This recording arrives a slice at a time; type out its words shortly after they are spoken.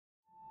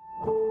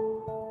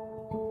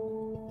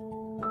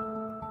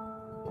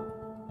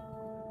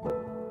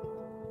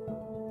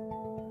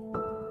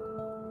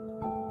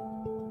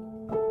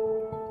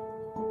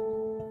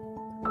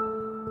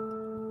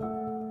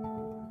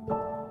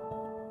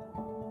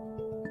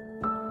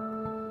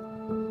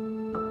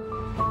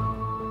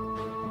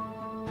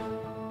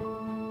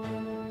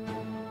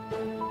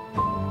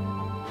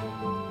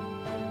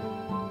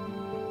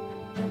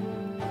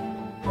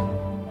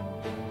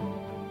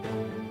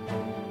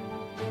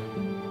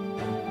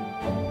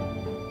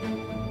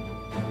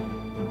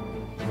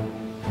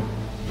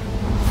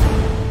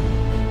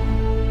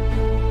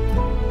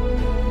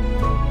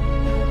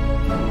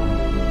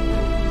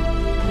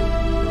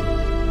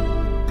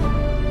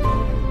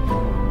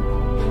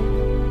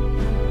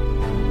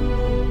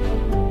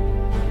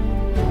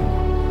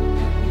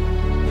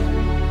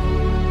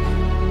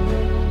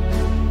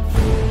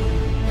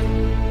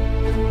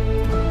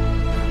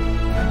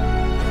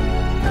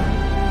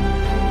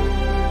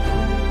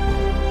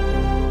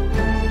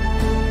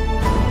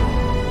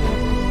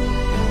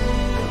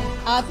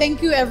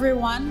Thank you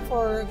everyone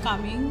for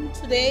coming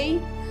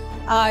today.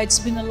 It's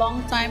been a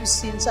long time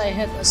since I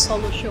had a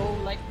solo show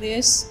like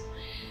this,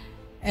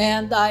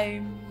 and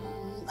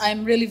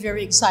I'm really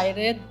very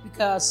excited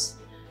because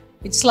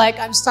it's like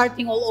I'm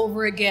starting all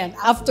over again.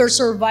 After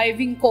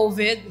surviving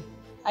COVID,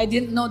 I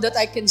didn't know that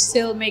I can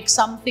still make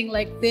something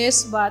like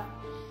this, but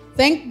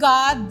thank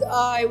God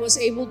I was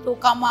able to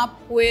come up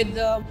with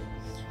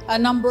a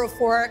number of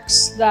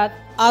works that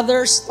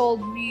others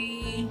told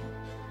me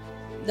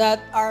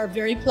that are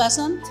very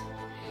pleasant.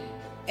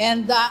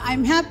 And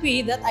I'm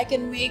happy that I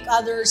can make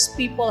others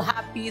people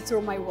happy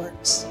through my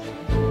works.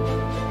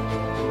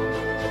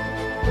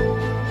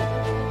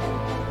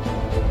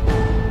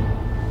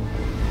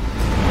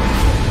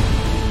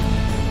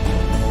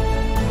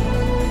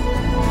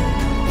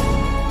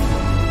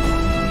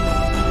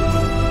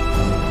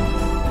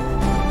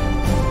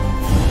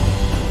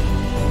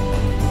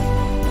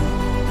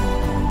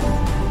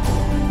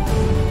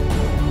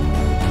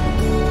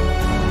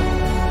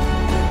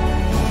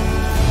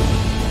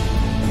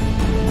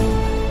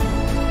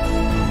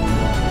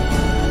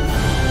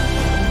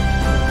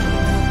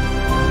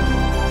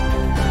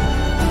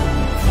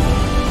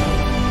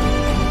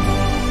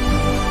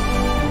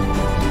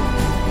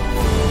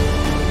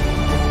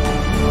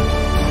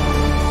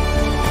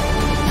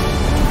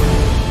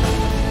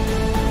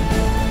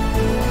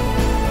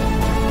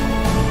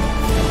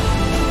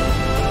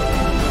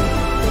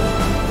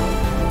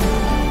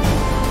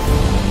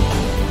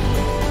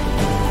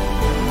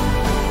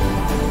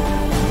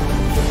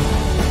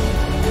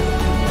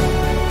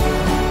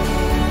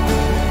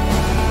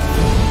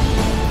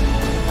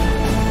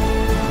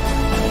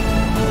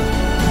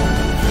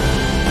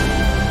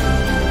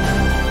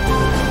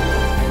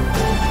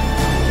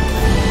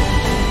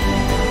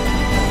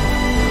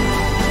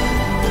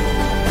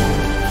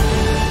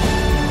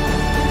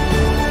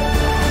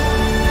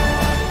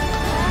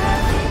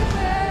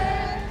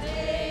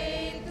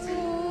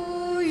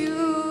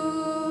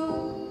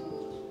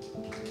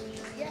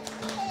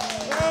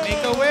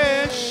 Make a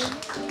wish.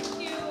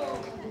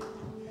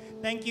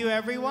 Thank you,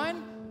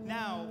 everyone.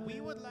 Now,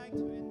 we would like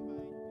to...